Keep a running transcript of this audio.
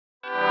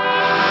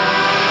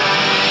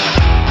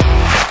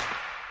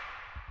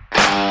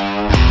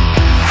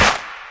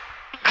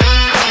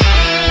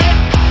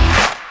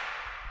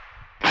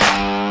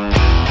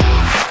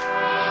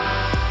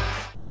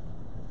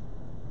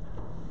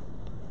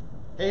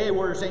Hey,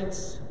 Warrior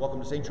Saints.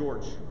 Welcome to St.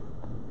 George.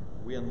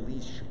 We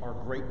unleash our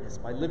greatness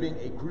by living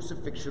a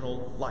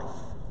crucifixional life.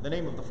 In the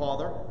name of the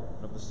Father,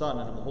 and of the Son,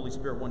 and of the Holy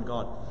Spirit, one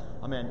God.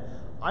 Amen.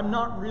 I'm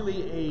not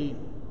really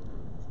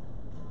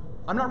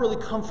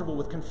comfortable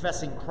with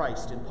confessing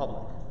Christ in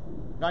public.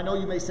 Now, I know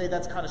you may say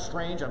that's kind of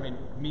strange. I mean,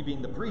 me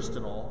being the priest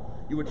and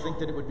all, you would think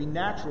that it would be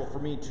natural for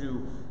me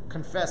to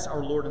confess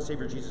our Lord and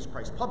Savior Jesus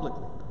Christ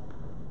publicly.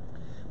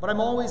 But I'm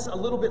always a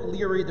little bit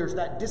leery. There's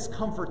that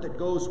discomfort that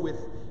goes with,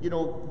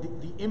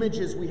 the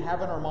images we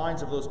have in our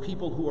minds of those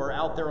people who are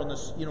out there on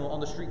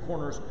the street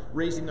corners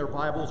raising their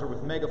Bibles or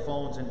with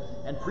megaphones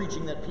and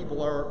preaching that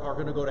people are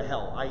going to go to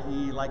hell,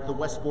 i.e. like the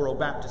Westboro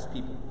Baptist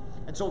people.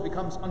 And so it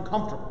becomes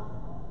uncomfortable.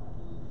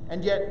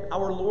 And yet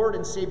our Lord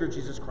and Savior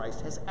Jesus Christ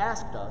has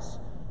asked us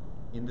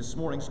in this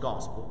morning's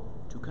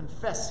gospel to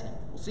confess him.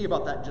 We'll see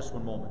about that in just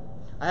one moment.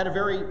 I had a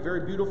very,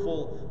 very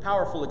beautiful,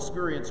 powerful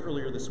experience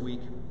earlier this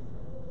week.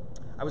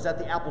 I was at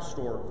the Apple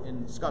store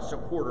in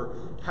Scottsdale Quarter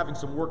having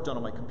some work done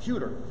on my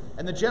computer.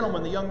 And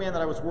the young man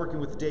that I was working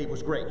with, Dave,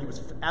 was great. He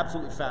was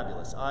absolutely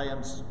fabulous. I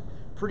am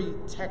pretty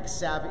tech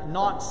savvy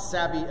enough,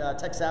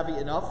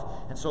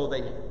 and so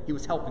he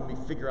was helping me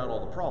figure out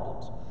all the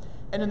problems.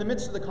 And in the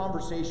midst of the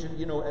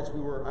conversation, as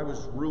I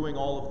was ruing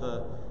all of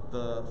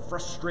the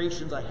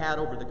frustrations I had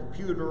over the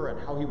computer and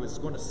how he was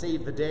going to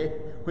save the day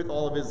with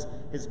all of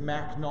his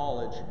Mac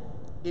knowledge,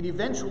 it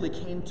eventually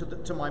came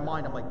to my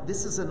mind. I'm like,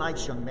 this is a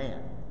nice young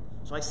man.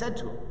 So I said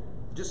to him,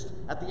 just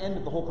at the end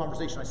of the whole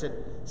conversation, I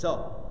said,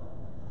 so,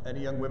 any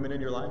young women in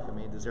your life? I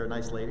mean, is there a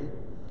nice lady?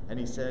 And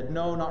he said,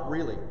 no, not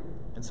really.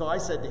 And so I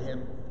said to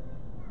him,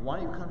 why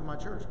don't you come to my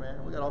church,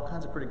 man? We got all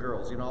kinds of pretty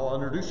girls. I'll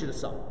introduce you to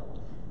some.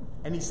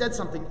 And he said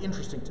something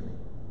interesting to me.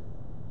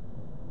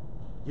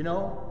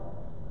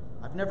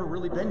 I've never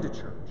really been to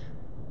church.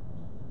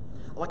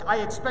 Like,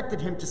 I expected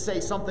him to say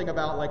something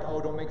about, like,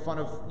 oh, don't make fun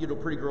of,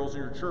 pretty girls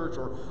in your church,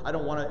 or I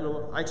don't want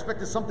to, I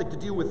expected something to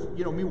do with,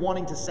 me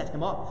wanting to set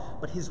him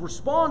up. But his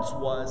response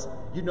was,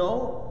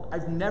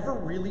 I've never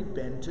really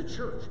been to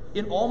church.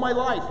 In all my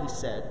life, he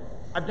said,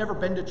 I've never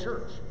been to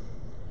church.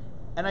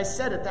 And I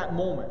said at that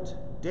moment,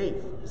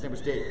 Dave, his name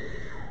was Dave,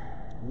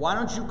 why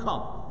don't you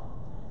come?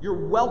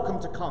 You're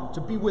welcome to come,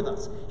 to be with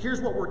us.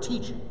 Here's what we're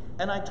teaching.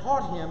 And I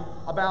taught him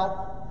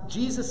about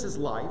Jesus'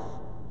 life,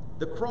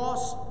 the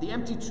cross, the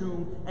empty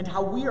tomb, and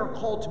how we are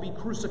called to be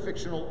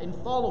crucifixional in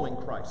following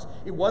Christ.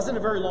 It wasn't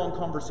a very long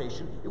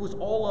conversation. It was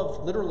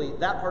literally,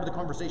 that part of the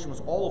conversation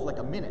was all of like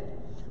a minute.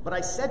 But I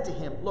said to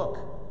him, look,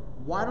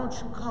 why don't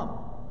you come?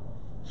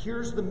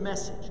 Here's the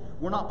message.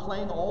 We're not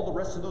playing all the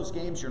rest of those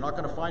games. You're not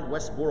going to find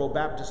Westboro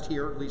Baptist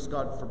here, at least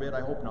God forbid,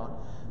 I hope not.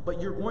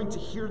 But you're going to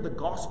hear the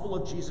gospel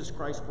of Jesus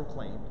Christ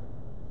proclaimed.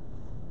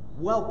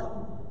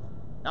 Welcome.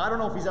 Now, I don't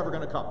know if he's ever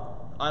going to come.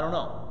 I don't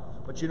know.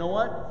 But you know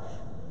what?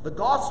 The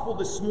gospel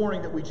this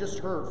morning that we just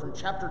heard from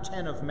chapter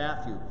 10 of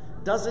Matthew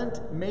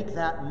doesn't make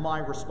that my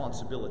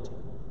responsibility.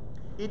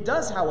 It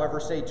does, however,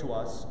 say to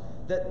us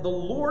that the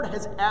Lord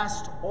has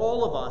asked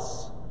all of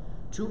us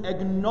to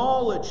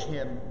acknowledge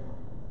him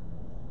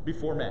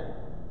before men.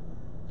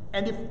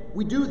 And if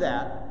we do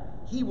that,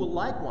 he will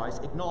likewise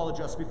acknowledge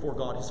us before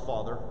God, his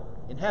Father,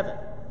 in heaven.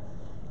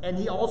 And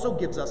he also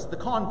gives us the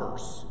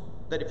converse,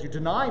 that if you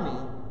deny me,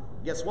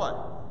 guess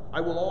what?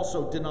 I will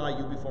also deny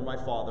you before my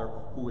Father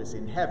who is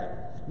in heaven.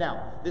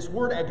 Now, this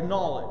word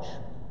acknowledge,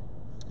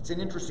 it's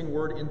an interesting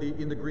word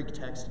in the Greek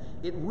text.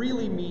 It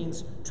really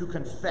means to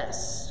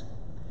confess.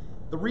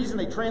 The reason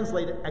they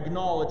translate it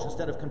acknowledge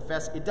instead of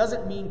confess, it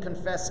doesn't mean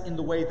confess in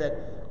the way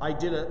that I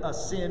did a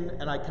sin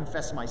and I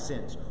confess my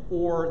sins,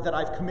 or that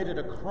I've committed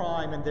a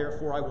crime and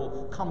therefore I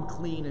will come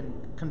clean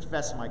and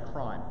confess my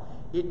crime.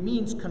 It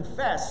means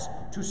confess,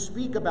 to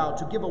speak about,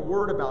 to give a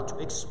word about, to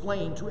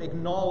explain, to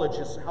acknowledge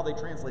is how they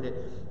translate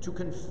it, to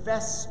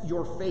confess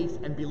your faith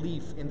and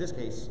belief, in this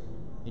case,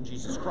 in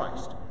Jesus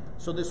Christ.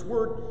 So this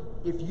word,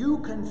 if you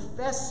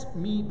confess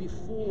me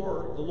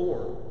before the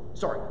Lord,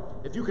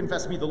 if you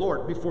confess me the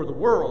Lord before the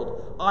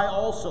world, I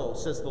also,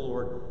 says the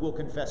Lord, will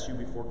confess you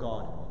before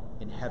God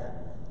in heaven.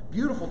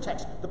 Beautiful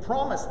text. The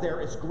promise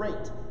there is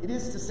great. It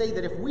is to say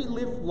that if we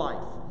live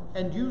life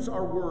and use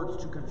our words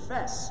to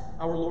confess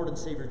our Lord and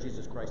Savior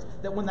Jesus Christ,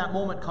 that when that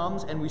moment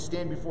comes and we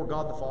stand before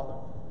God the Father,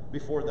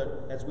 before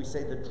as we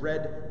say, the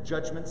dread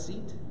judgment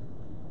seat,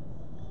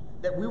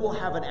 that we will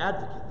have an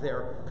advocate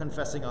there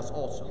confessing us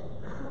also.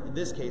 In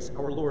this case,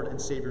 our Lord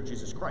and Savior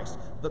Jesus Christ,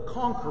 the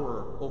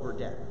conqueror over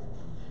death.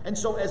 And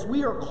so as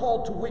we are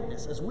called to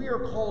witness, as we are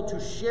called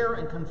to share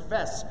and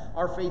confess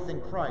our faith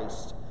in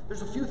Christ,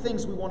 there's a few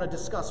things we want to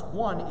discuss.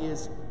 One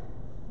is,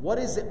 what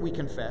is it we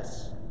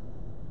confess?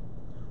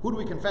 Who do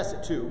we confess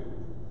it to?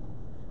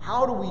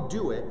 How do we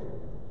do it?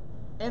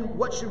 And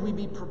what should we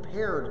be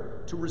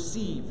prepared to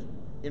receive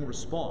in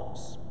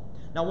response?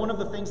 Now, one of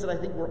the things that I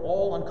think we're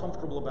all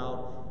uncomfortable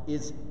about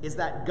is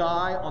that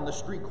guy on the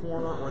street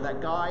corner or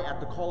that guy at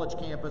the college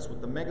campus with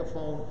the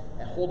megaphone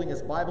and holding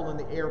his Bible in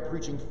the air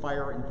preaching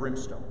fire and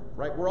brimstone,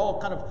 right? We're all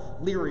kind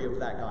of leery of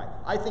that guy.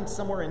 I think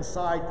somewhere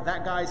inside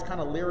that guy's kind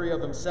of leery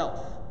of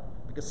himself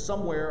Because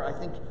somewhere, I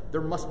think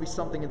there must be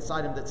something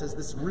inside him that says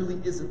this really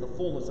isn't the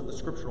fullness of the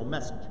scriptural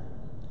message.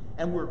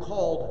 And we're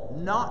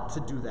called not to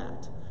do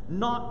that,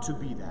 not to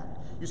be that.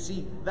 You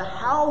see, the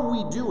how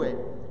we do it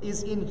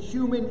is in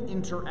human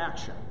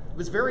interaction. It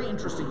was very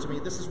interesting to me.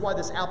 This is why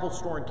this Apple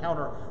Store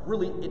encounter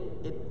really,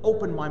 it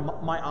opened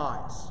my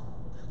eyes.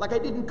 Like, I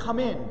didn't come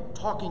in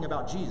talking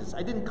about Jesus.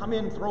 I didn't come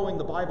in throwing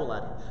the Bible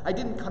at him. I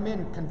didn't come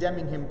in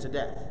condemning him to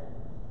death.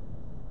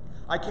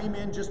 I came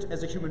in just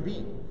as a human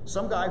being,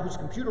 some guy whose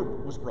computer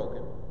was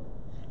broken.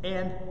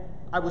 And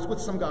I was with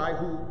some guy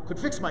who could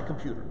fix my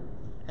computer.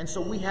 And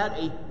so we had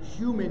a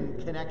human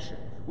connection.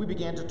 We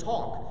began to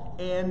talk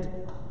and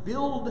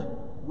build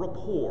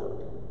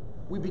rapport.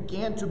 We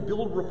began to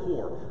build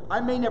rapport. I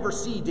may never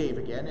see Dave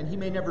again, and he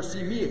may never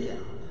see me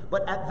again.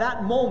 But at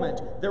that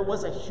moment, there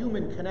was a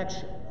human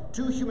connection.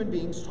 Two human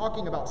beings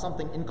talking about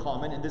something in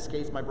common, in this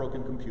case, my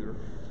broken computer.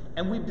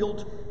 And we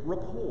built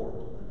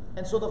rapport.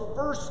 And so the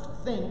first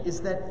thing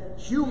is that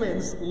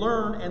humans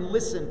learn and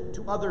listen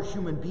to other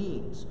human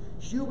beings.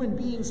 Human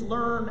beings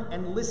learn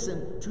and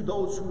listen to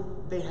those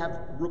who they have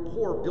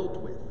rapport built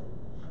with.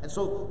 And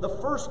so the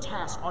first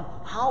task on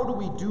how do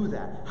we do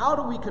that? How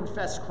do we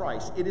confess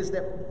Christ? It is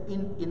that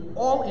in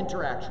all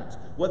interactions,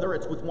 whether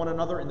it's with one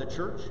another in the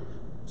church,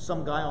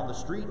 some guy on the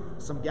street,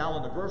 some gal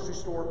in the grocery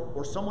store,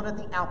 or someone at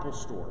the Apple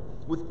Store,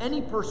 with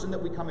any person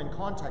that we come in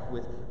contact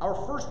with, our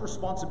first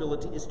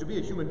responsibility is to be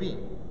a human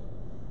being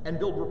and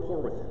build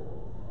rapport with them,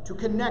 to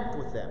connect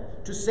with them,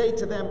 to say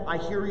to them, I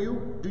hear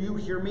you, do you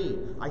hear me?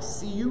 I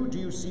see you, do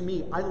you see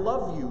me? I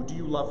love you, do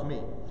you love me?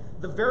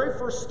 The very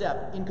first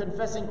step in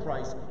confessing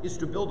Christ is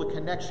to build a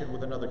connection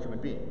with another human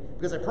being.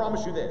 Because I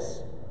promise you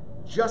this,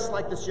 just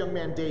like this young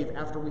man Dave,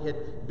 after we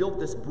had built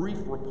this brief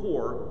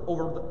rapport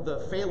over the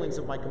failings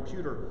of my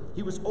computer,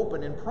 he was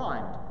open and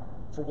primed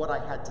for what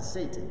I had to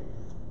say to him.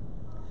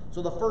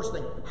 So the first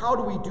thing, how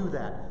do we do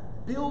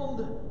that?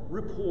 Build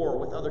rapport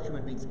with other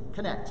human beings.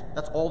 Connect.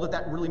 That's all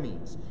that really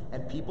means.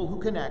 And people who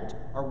connect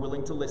are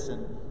willing to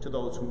listen to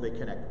those whom they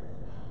connect with.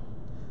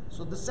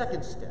 So the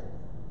second step,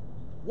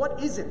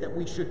 what is it that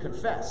we should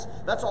confess?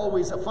 That's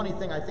always a funny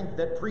thing, I think,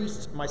 that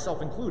priests,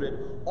 myself included,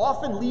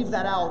 often leave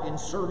that out in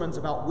sermons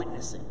about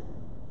witnessing.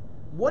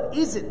 What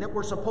is it that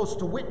we're supposed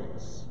to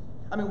witness?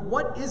 I mean,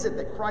 what is it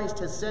that Christ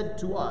has said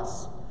to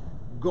us?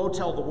 Go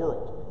tell the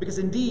world. Because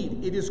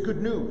indeed, it is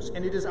good news,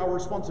 and it is our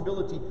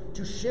responsibility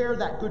to share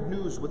that good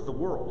news with the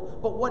world.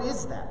 But what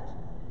is that?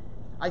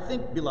 I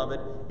think, beloved,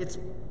 it's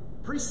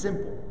pretty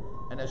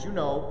simple. And as you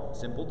know,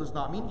 simple does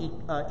not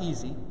mean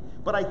easy,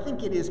 but I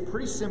think it is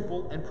pretty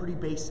simple and pretty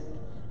basic.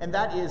 And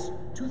that is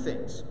two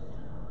things.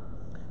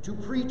 To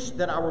preach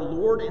that our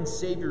Lord and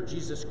Savior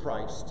Jesus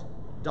Christ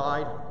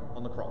died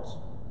on the cross.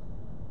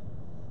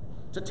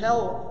 To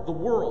tell the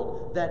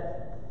world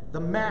that the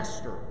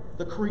Master,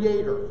 the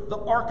Creator, the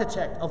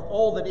Architect of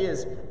all that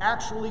is,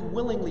 actually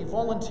willingly,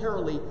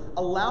 voluntarily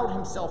allowed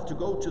himself to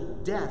go to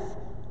death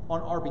on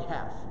our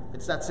behalf.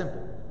 It's that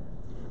simple.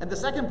 And the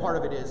second part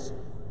of it is,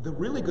 the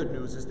really good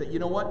news is that, you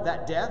know what,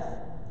 that death,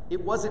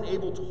 it wasn't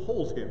able to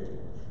hold him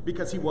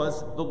because he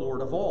was the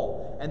Lord of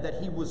all, and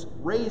that he was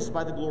raised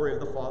by the glory of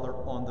the Father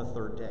on the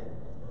third day.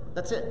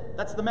 That's it.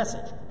 That's the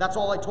message. That's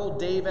all I told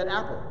Dave at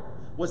Apple,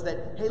 was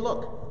that, hey,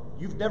 look,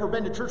 you've never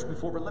been to church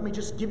before, but let me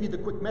just give you the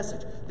quick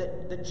message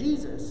that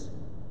Jesus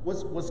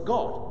was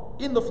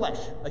God in the flesh,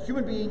 a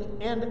human being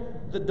and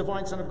the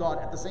divine Son of God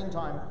at the same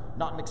time,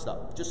 not mixed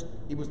up. Just,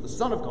 he was the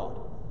Son of God.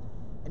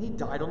 And he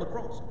died on the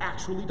cross,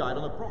 actually died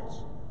on the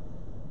cross.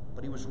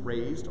 But he was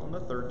raised on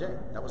the third day.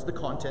 That was the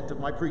content of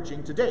my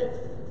preaching to Dave.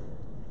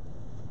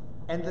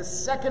 And the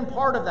second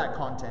part of that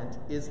content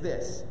is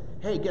this.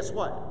 Hey, guess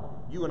what?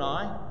 You and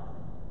I,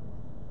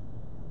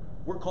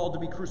 we're called to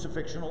be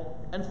crucifixional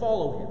and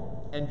follow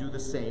him and do the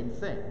same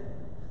thing.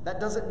 That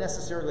doesn't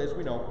necessarily, as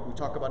we know, we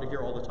talk about it here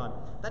all the time,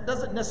 that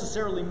doesn't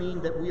necessarily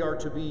mean that we are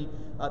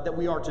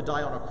to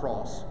die on a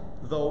cross.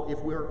 Though if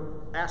we're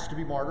asked to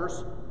be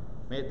martyrs,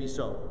 may it be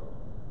so.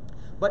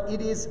 But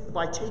it is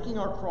by taking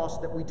our cross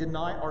that we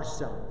deny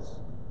ourselves,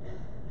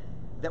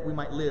 that we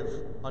might live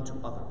unto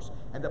others.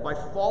 And that by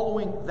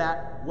following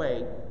that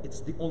way, it's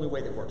the only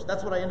way that works.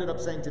 That's what I ended up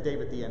saying to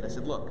Dave at the end. I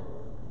said, look,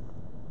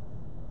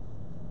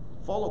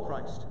 follow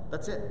Christ.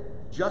 That's it.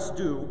 Just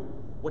do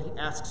what he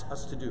asks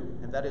us to do.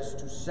 And that is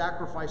to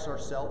sacrifice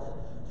ourselves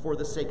for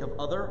the sake of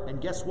other. And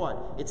guess what?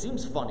 It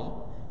seems funny.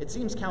 It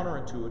seems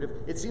counterintuitive.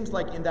 It seems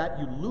like in that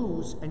you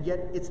lose, and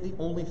yet it's the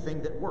only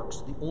thing that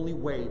works. The only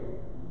way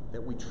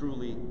that we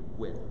truly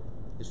win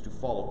is to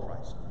follow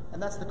Christ.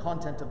 And that's the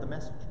content of the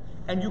message.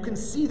 And you can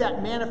see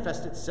that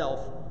manifest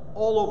itself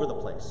all over the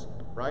place,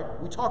 right?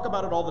 We talk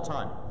about it all the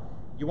time.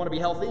 You want to be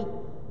healthy?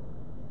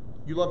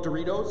 You love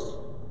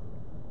Doritos?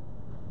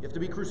 You have to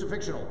be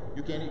crucifixional.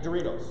 You can't eat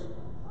Doritos.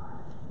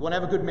 You want to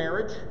have a good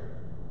marriage?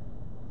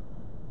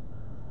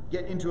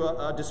 Get into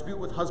a dispute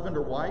with husband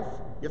or wife?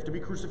 You have to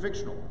be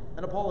crucifixional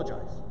and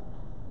apologize.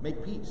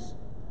 Make peace.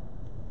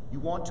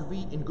 You want to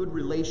be in good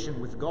relation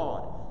with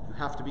God? You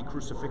have to be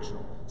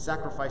crucifixional,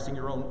 sacrificing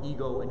your own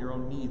ego and your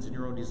own needs and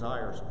your own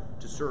desires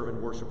to serve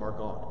and worship our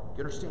God.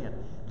 You understand?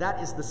 That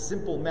is the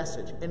simple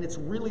message, and it's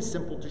really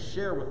simple to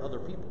share with other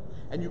people.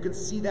 And you can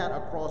see that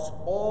across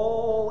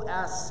all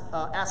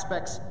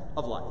aspects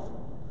of life.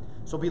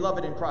 So,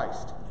 beloved in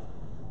Christ,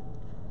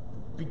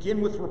 begin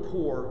with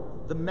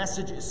rapport. The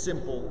message is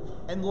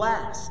simple. And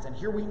last, and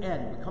here we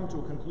end, we come to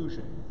a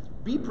conclusion.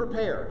 Be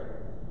prepared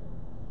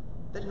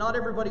that not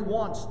everybody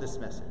wants this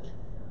message.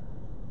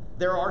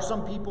 There are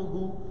some people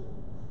who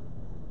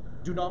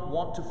do not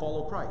want to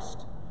follow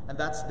Christ, and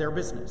that's their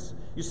business.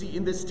 You see,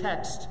 in this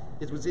text,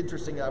 it was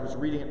interesting, I was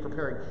reading it,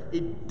 preparing.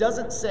 It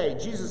doesn't say,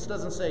 Jesus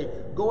doesn't say,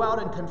 go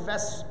out and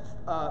confess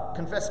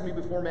me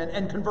before men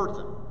and convert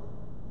them.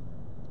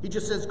 He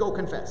just says, go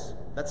confess.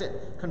 That's it.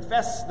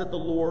 Confess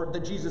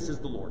that Jesus is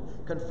the Lord.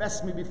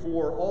 Confess me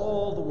before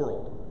all the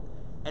world.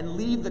 And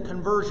leave the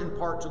conversion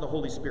part to the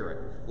Holy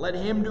Spirit. Let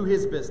him do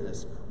his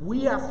business.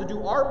 We have to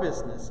do our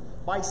business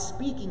by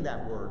speaking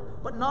that word.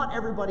 But not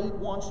everybody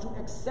wants to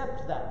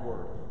accept that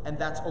word. And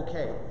that's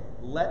okay.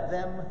 Let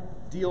them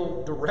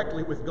deal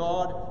directly with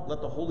God.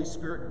 Let the Holy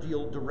Spirit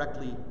deal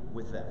directly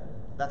with them.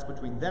 That's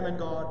between them and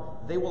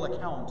God. They will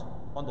account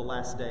on the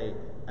last day,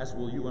 as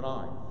will you and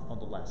I on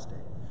the last day.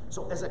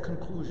 So as a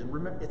conclusion,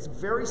 remember, it's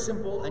very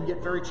simple and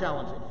yet very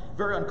challenging,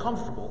 very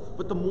uncomfortable.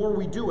 But the more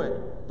we do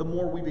it, the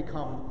more we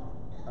become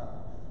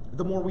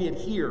the more we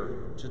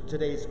adhere to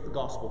today's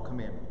gospel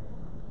commandment.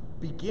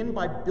 Begin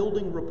by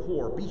building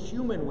rapport. Be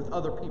human with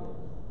other people.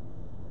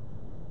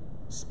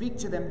 Speak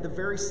to them the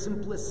very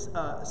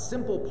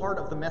simple part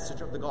of the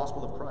message of the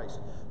gospel of Christ,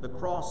 the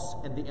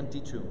cross and the empty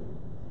tomb.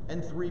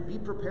 And 3, be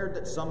prepared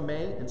that some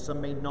may and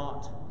some may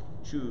not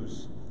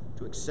choose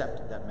to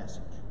accept that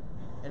message.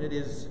 And it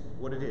is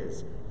what it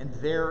is. And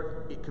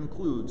there it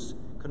concludes,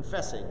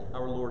 confessing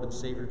our Lord and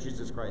Savior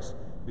Jesus Christ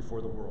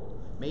before the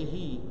world. May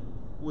he,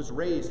 who was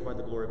raised by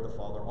the glory of the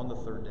Father on the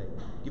 3rd day,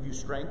 give you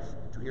strength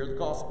to hear the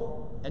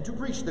gospel and to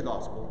preach the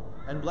gospel,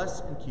 and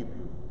bless and keep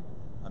you.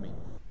 Amen.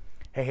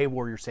 Hey,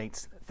 Warrior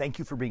Saints. Thank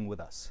you for being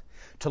with us.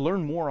 To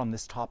learn more on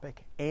this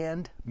topic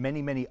and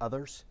many, many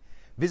others,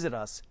 visit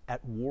us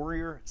at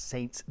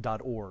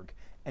warriorsaints.org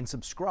and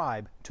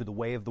subscribe to the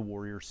Way of the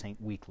Warrior Saint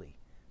weekly.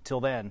 Till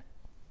then,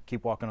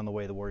 keep walking on the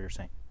way of the Warrior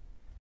Saint.